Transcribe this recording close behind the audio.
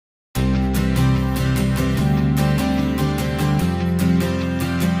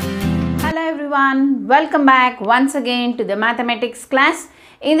everyone, welcome back once again to the mathematics class.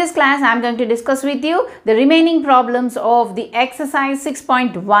 In this class I am going to discuss with you the remaining problems of the exercise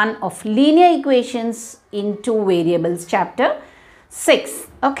 6.1 of linear equations in two variables chapter 6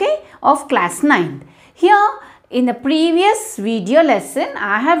 of class 9. Here in the previous video lesson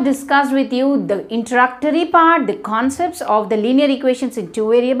I have discussed with you the introductory part, the concepts of the linear equations in two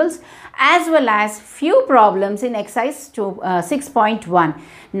variables, as well as few problems in exercise 6.1.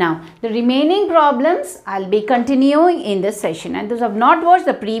 Now the remaining problems I'll be continuing in this session, and those who have not watched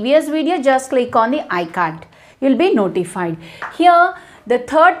the previous video, just click on the iCard. You'll be notified. Here the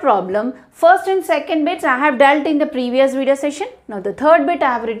third problem, first and second bits I have dealt in the previous video session. Now the third bit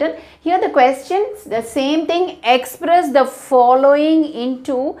I have written. Here the questions, the same thing, express the following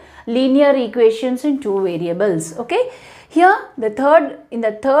into linear equations in two variables. Okay. Here the third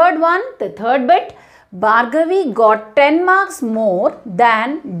bit, Bhargavi got 10 marks more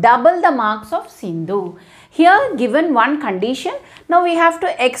than double the marks of Sindhu. Here given one condition. Now we have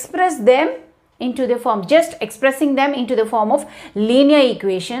to express them into the form, just expressing them into the form of linear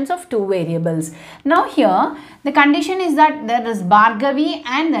equations of two variables. Now here the condition is that there is Bhargavi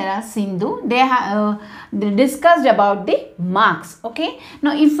and there are Sindhu. They discussed about the marks. Okay.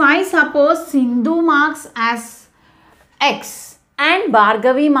 Now if I suppose Sindhu marks as X and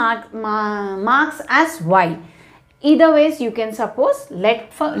Bhargavi marks as Y, either ways you can suppose.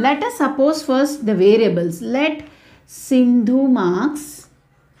 Let us suppose first the variables. Let Sindhu marks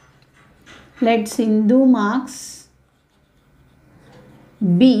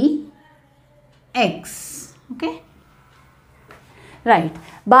be X. Okay. Right.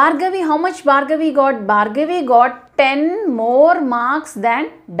 Bhargavi, how much Bhargavi got? Bhargavi got 10 more marks than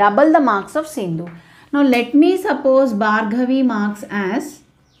double the marks of Sindhu. Now let me suppose Bhargavi marks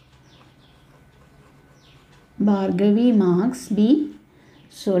be,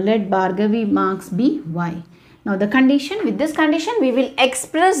 so let Bhargavi marks be Y. Now the condition, with this condition we will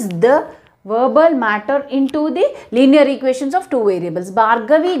express the verbal matter into the linear equations of two variables.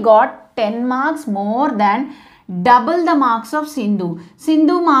 Bhargavi got 10 marks more than double the marks of Sindhu.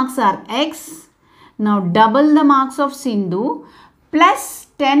 Sindhu marks are X. Now double the marks of Sindhu plus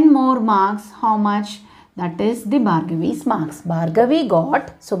 10 more marks, how much? That is the Bhargavi's marks. Bhargavi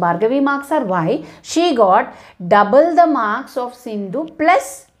got, so Bhargavi marks are Y. She got double the marks of Sindhu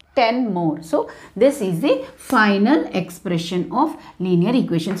plus 10 more. So this is the final expression of linear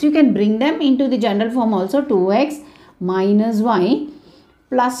equations. You can bring them into the general form also. 2x minus y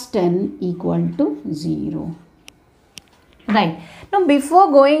plus 10 equal to 0. Right. Now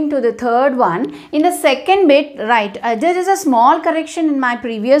before going to the third one, in the second bit, right, there is a small correction in my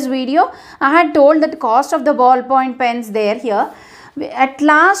previous video. I had told that the cost of the ballpoint pens there here. At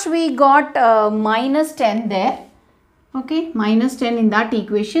last we got minus 10 there. Okay, minus 10 in that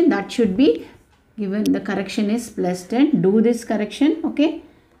equation. That should be given. The correction is plus 10. Do this correction. Okay.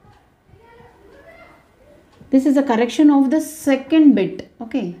 This is a correction of the second bit.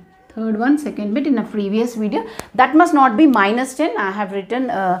 Okay. Third one, second bit in a previous video. That must not be minus 10. I have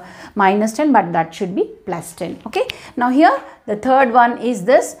written minus 10, but that should be plus 10. Okay. Now here the third one is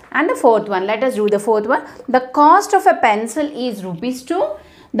this, and the fourth one. Let us do the fourth one. The cost of a pencil is rupees 2.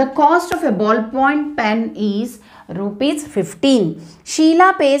 The cost of a ballpoint pen is rupees 15.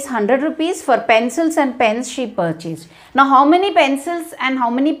 Sheila pays 100 rupees for pencils and pens she purchased. Now how many pencils and how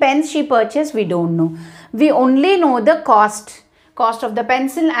many pens she purchased, we don't know. We only know the cost of the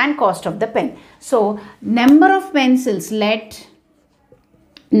pencil and cost of the pen. So number of pencils, let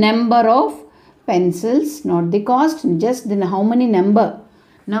number of pencils, not the cost, just the how many number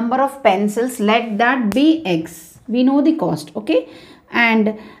of pencils, let that be X. We know the cost. Okay.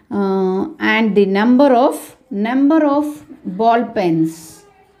 And the number of ball pens,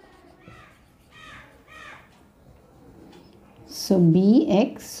 so B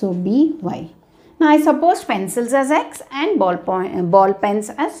X, so B Y. Now I suppose pencils as X and ball pens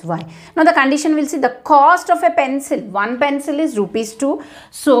as Y. Now the condition will see the cost of a pencil. One pencil is rupees 2.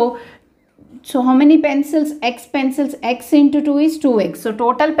 So how many pencils? X pencils, X into 2 is 2X. So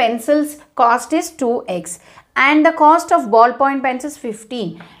total pencils cost is 2X. And the cost of ballpoint pens is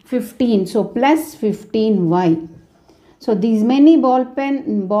 15. So plus 15Y. So these many ball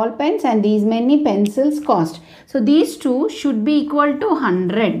pens and these many pencils cost. So these two should be equal to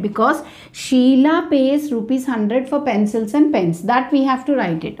 100, because Sheila pays rupees 100 for pencils and pens. That we have to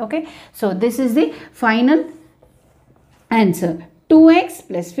write it. Okay. So this is the final answer. 2x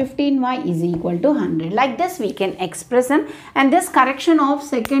plus 15y is equal to 100. Like this we can express them. And this correction of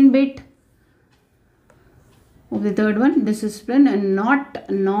second bit of the third one, this is and not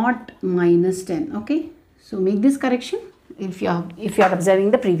minus 10. Okay. So make this correction. if you are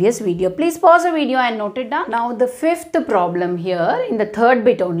observing the previous video. Please pause the video and note it down. Now the fifth problem here in the third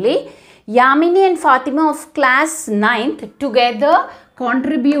bit only. Yamini and Fatima of class 9th together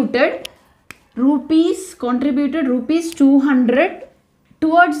contributed rupees 200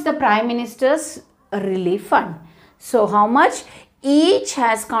 towards the Prime Minister's relief fund. So how much each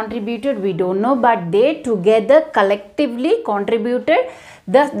has contributed we don't know, but they together collectively contributed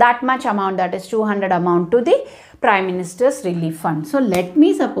that much amount, that is 200 amount, to the Prime Minister's relief fund. So let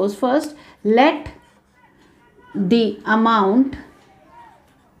me suppose first, let the amount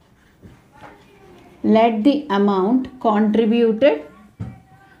contributed.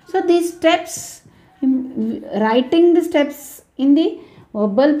 So these steps, writing the steps in the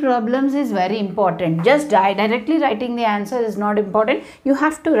verbal problems is very important. Just directly writing the answer is not important. You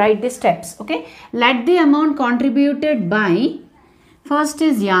have to write the steps. Okay. Let the amount contributed by, first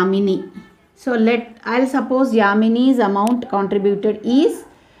is Yamini. So I'll suppose Yamini's amount contributed is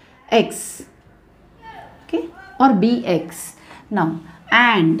X. Okay. Or BX. Now,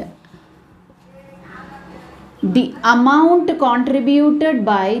 and the amount contributed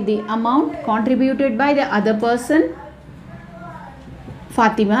by the other person,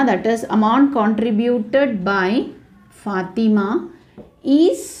 Fatima, that is amount contributed by Fatima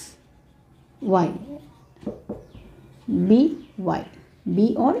is Y. BY.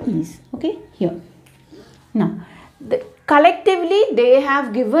 B or is. Okay, here. Now, collectively they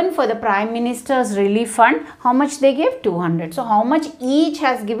have given for the Prime Minister's relief fund. How much they gave? 200. So, how much each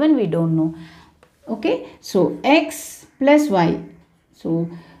has given we don't know. Okay, so X plus Y. So,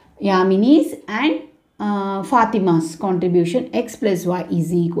 Yamini's and Fatima's contribution, X plus Y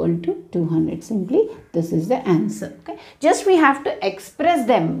is equal to 200. Simply, this is the answer. Okay, just we have to express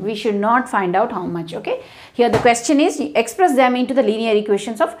them. We should not find out how much. Okay, here the question is express them into the linear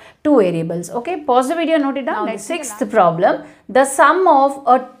equations of two variables. Okay, pause the video, note it down. Now, the sixth problem, the sum of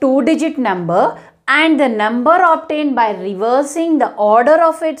a two-digit number and the number obtained by reversing the order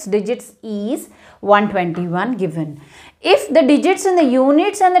of its digits is 121 given. If the digits in the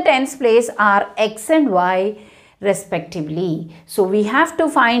units and the tens place are X and Y respectively. So, we have to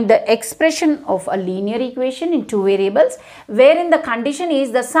find the expression of a linear equation in two variables wherein the condition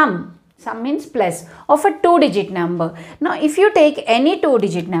is the sum means plus, of a two-digit number. Now, if you take any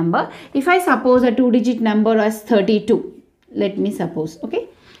two-digit number, if I suppose a two-digit number as 32, let me suppose, okay.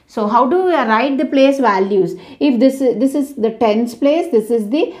 So, how do we write the place values? If this is the tens place, this is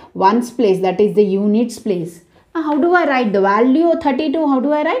the ones place, that is the units place. Now, how do I write the value of 32? How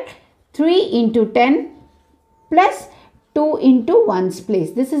do I write? 3 into 10 plus 2 into ones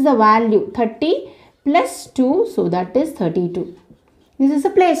place. This is the value 30 plus 2, so that is 32. This is the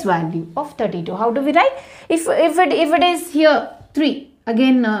place value of 32. How do we write? If it is here 3,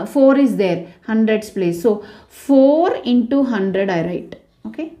 again 4 is there, hundreds place. So, 4 into 100 I write.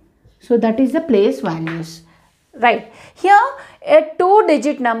 Okay. So, that is the place values. Right. Here a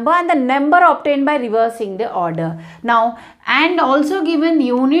two-digit number and the number obtained by reversing the order. Now, and also given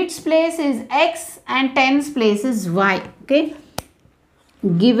units place is X and tens place is Y. Okay.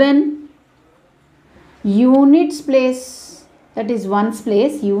 Given units place, that is ones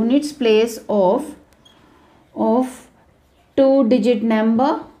place, units place of two-digit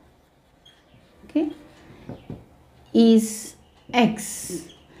number, okay, is X,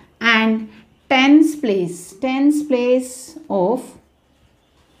 and tens place of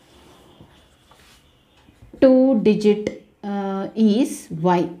two-digit is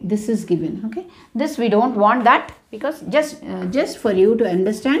Y. This is given. Okay, this we don't want that, because just for you to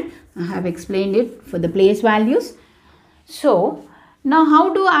understand, I have explained it for the place values. So, now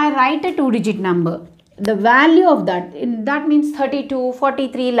how do I write a two-digit number? The value of that means 32,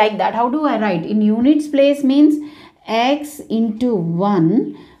 43, like that. How do I write? In units place means X into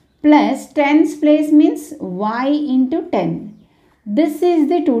 1 plus tens place means Y into 10. This is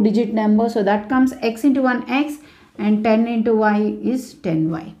the two-digit number. So, that comes X into 1 X and 10 into Y is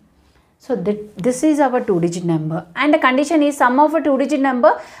 10Y. So, this is our two-digit number, and the condition is sum of a two-digit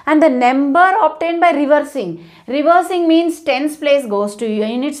number and the number obtained by reversing. Reversing means tens place goes to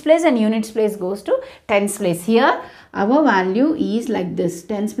units place and units place goes to tens place. Here our value is like this,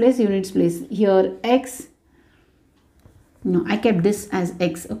 tens place, units place. Here X, no, I kept this as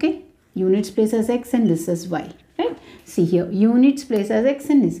X, okay. Units place as X and this is Y, right. See here, units place as X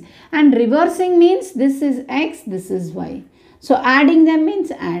and this. And reversing means this is X, this is Y. So, adding them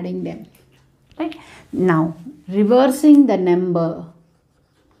means adding them, right. Now, reversing number,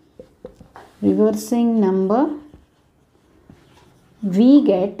 we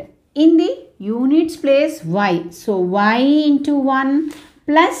get in the units place Y. So, Y into 1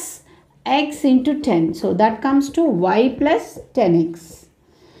 plus x into 10. So that comes to y plus 10x.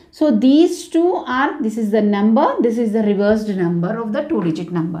 So these two are, this is the number, this is the reversed number of the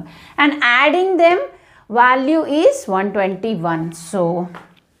 2-digit number. And adding them, value is 121. So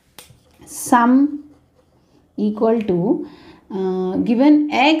sum equal to given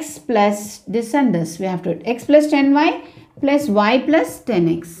x plus this and this, we have to x plus 10y plus y plus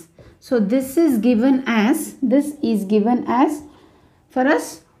 10x. So this is given as for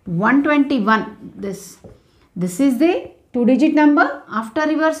us 121. This is the 2-digit number. After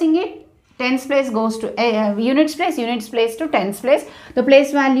reversing it, tens place goes to units place to tens place. The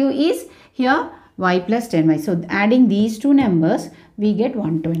place value is here y plus 10y. So adding these two numbers, we get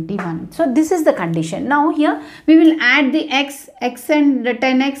 121. So this is the condition. Now here we will add the x and the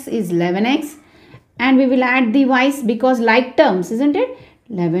 10x is 11x, and we will add the y's because like terms, isn't it?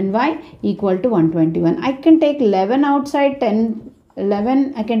 11y equal to 121. I can take 11 outside,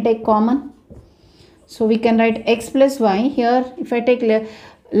 11 I can take common. So we can write x plus y. Here if I take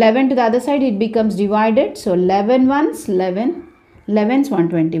 11 to the other side, it becomes divided. So 11 ones 11. 11 is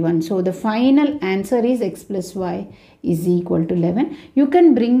 121. So the final answer is x plus y is equal to 11. You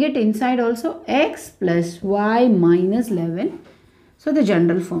can bring it inside also, x plus y minus 11. So the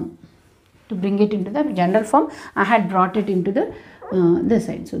general form. To bring it into the general form, I had brought it into the this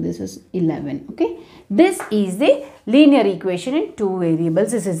side. So this is 11. Okay. This is the linear equation in 2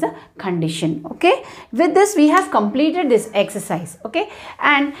 variables. This is the condition. Okay. With this, we have completed this exercise. Okay.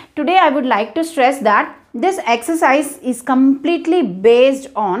 And today I would like to stress that this exercise is completely based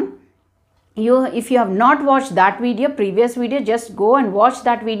on if you have not watched that video, previous video, just go and watch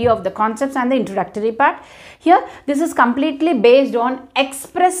that video of the concepts and the introductory part. Here, this is completely based on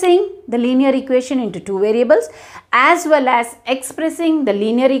expressing the linear equation into 2 variables as well as expressing the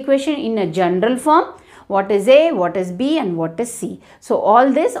linear equation in a general form. What is A, what is B, and what is C. So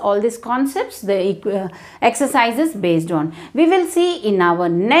all these concepts, the exercises based on. We will see in our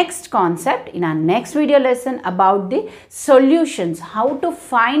next concept, in our next video lesson about the solutions, how to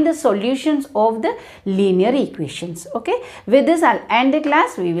find the solutions of the linear equations. Okay. With this, I'll end the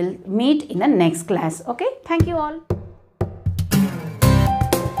class. We will meet in the next class. Okay. Thank you all.